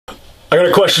I got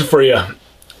a question for you.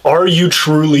 Are you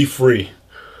truly free?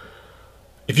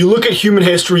 If you look at human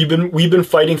history, we've been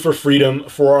fighting for freedom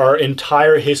for our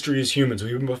entire history as humans.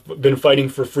 We've been fighting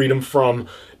for freedom from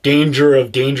danger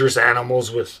of dangerous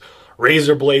animals with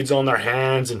razor blades on their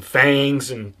hands and fangs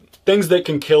and things that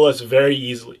can kill us very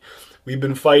easily. We've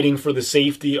been fighting for the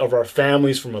safety of our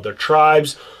families from other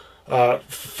tribes,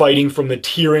 fighting from the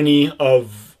tyranny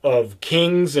of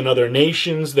kings and other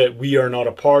nations that we are not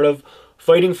a part of,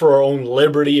 fighting for our own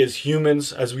liberty as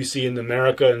humans, as we see in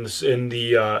America in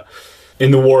the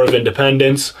War of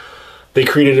Independence. They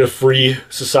created a free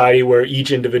society where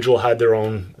each individual had their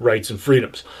own rights and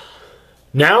freedoms.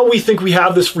 Now we think we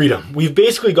have this freedom. We've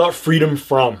basically got freedom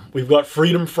from. We've got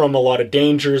freedom from a lot of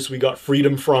dangers. We got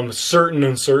freedom from certain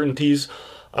uncertainties.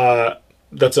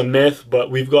 That's a myth, but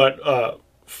we've got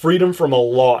freedom from a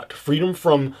lot. Freedom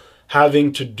from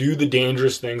having to do the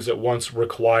dangerous things that once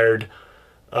required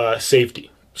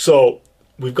safety. So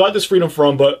we've got this freedom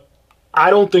from, but I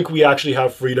don't think we actually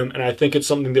have freedom, and I think it's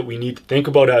something that we need to think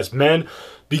about as men,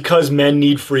 because men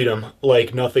need freedom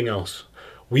like nothing else.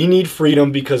 We need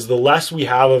freedom because the less we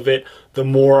have of it, the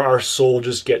more our soul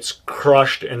just gets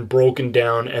crushed and broken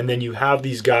down, and then you have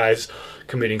these guys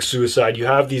committing suicide. You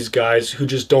have these guys who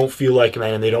just don't feel like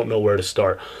man and they don't know where to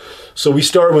start. So we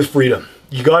start with freedom.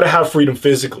 You got to have freedom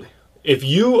physically. If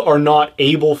you are not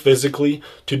able physically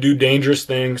to do dangerous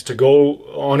things, to go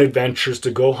on adventures, to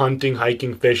go hunting,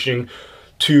 hiking, fishing,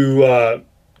 to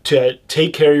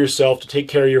take care of yourself, to take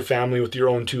care of your family with your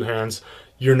own two hands,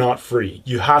 you're not free.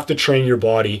 You have to train your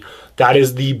body. That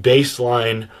is the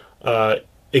baseline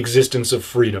existence of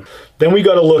freedom. Then we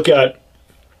got to look at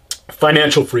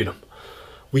financial freedom.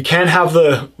 We can't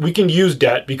have we can use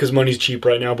debt because money's cheap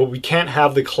right now, but we can't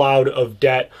have the cloud of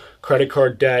debt, credit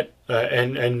card debt,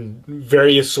 and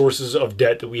various sources of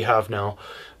debt that we have now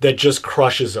that just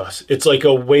crushes us. It's like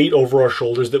a weight over our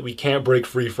shoulders that we can't break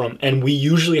free from, and we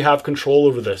usually have control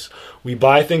over this. We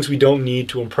buy things we don't need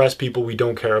to impress people we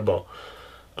don't care about.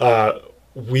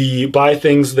 We buy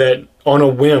things that on a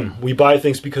whim. We buy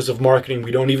things because of marketing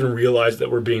we don't even realize that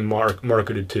we're being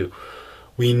marketed to.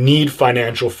 We need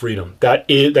financial freedom.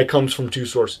 That comes from two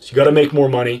sources. You got to make more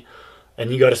money,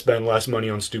 and you got to spend less money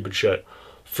on stupid shit.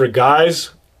 For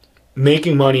guys,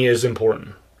 making money is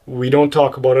important. We don't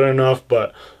talk about it enough,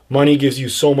 but money gives you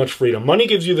so much freedom. Money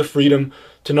gives you the freedom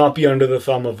to not be under the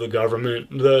thumb of the government.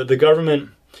 The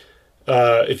government,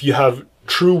 if you have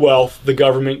true wealth, the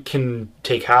government can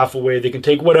take half away. They can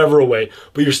take whatever away,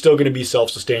 but you're still going to be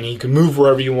self-sustaining. You can move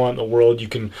wherever you want in the world. You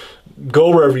can go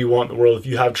wherever you want in the world if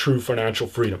you have true financial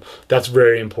freedom. That's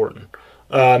very important.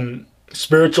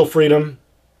 Spiritual freedom,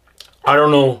 I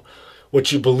don't know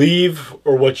what you believe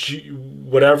or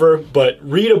whatever, but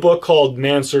read a book called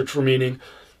Man's Search for Meaning.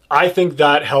 I think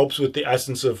that helps with the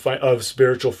essence of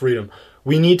spiritual freedom.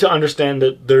 We need to understand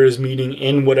that there is meaning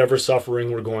in whatever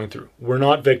suffering we're going through. We're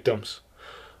not victims.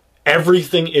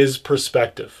 Everything is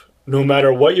perspective. No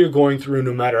matter what you're going through,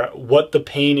 no matter what the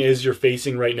pain is you're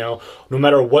facing right now, no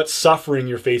matter what suffering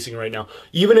you're facing right now,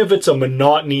 even if it's a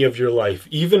monotony of your life,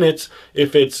 even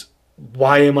if it's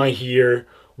why am I here?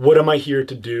 What am I here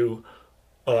to do?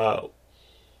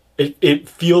 It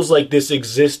feels like this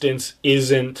existence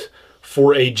isn't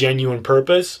for a genuine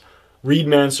purpose. Read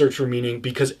Man's Search for Meaning,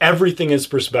 because everything is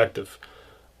perspective.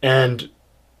 And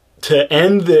to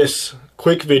end this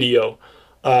quick video,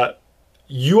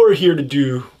 you are here to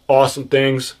do awesome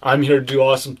things. I'm here to do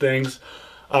awesome things.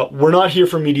 We're not here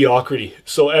for mediocrity.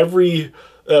 So a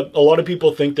lot of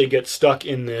people think they get stuck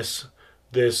in this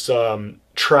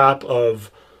trap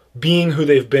of being who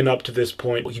they've been up to this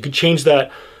point. You could change that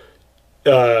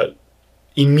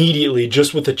immediately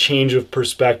just with a change of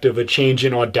perspective, a change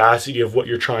in audacity of what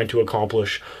you're trying to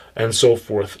accomplish, and so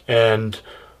forth. And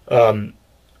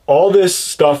all this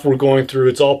stuff we're going through,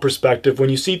 it's all perspective. When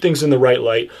you see things in the right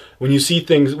light, when you see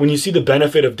the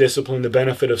benefit of discipline, the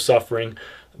benefit of suffering,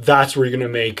 that's where you're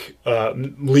going to make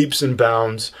leaps and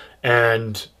bounds,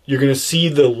 and you're going to see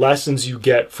the lessons you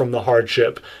get from the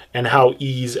hardship and how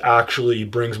ease actually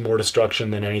brings more destruction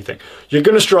than anything. You're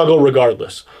going to struggle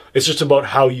regardless. It's just about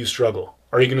how you struggle.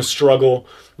 Are you going to struggle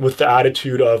with the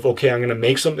attitude of, okay, I'm going to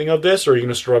make something of this, or are you going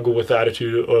to struggle with the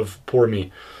attitude of, poor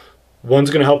me?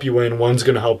 One's going to help you win, one's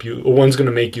going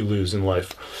to make you lose in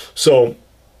life. So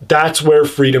that's where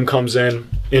freedom comes in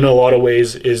a lot of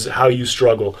ways, is how you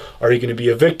struggle. Are you going to be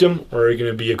a victim, or are you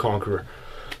going to be a conqueror?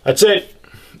 That's it.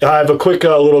 I have a quick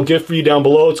little gift for you down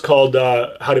below. It's called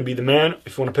How to Be the Man.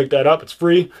 If you want to pick that up, it's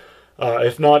free.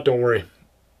 If not, don't worry.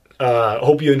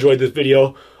 Hope you enjoyed this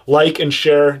video. Like and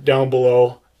share down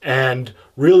below, and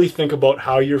really think about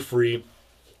how you're free.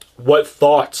 What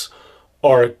thoughts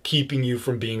are keeping you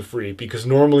from being free, because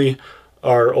normally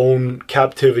our own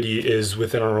captivity is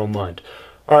within our own mind.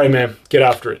 All right, man, get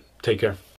after it. Take care.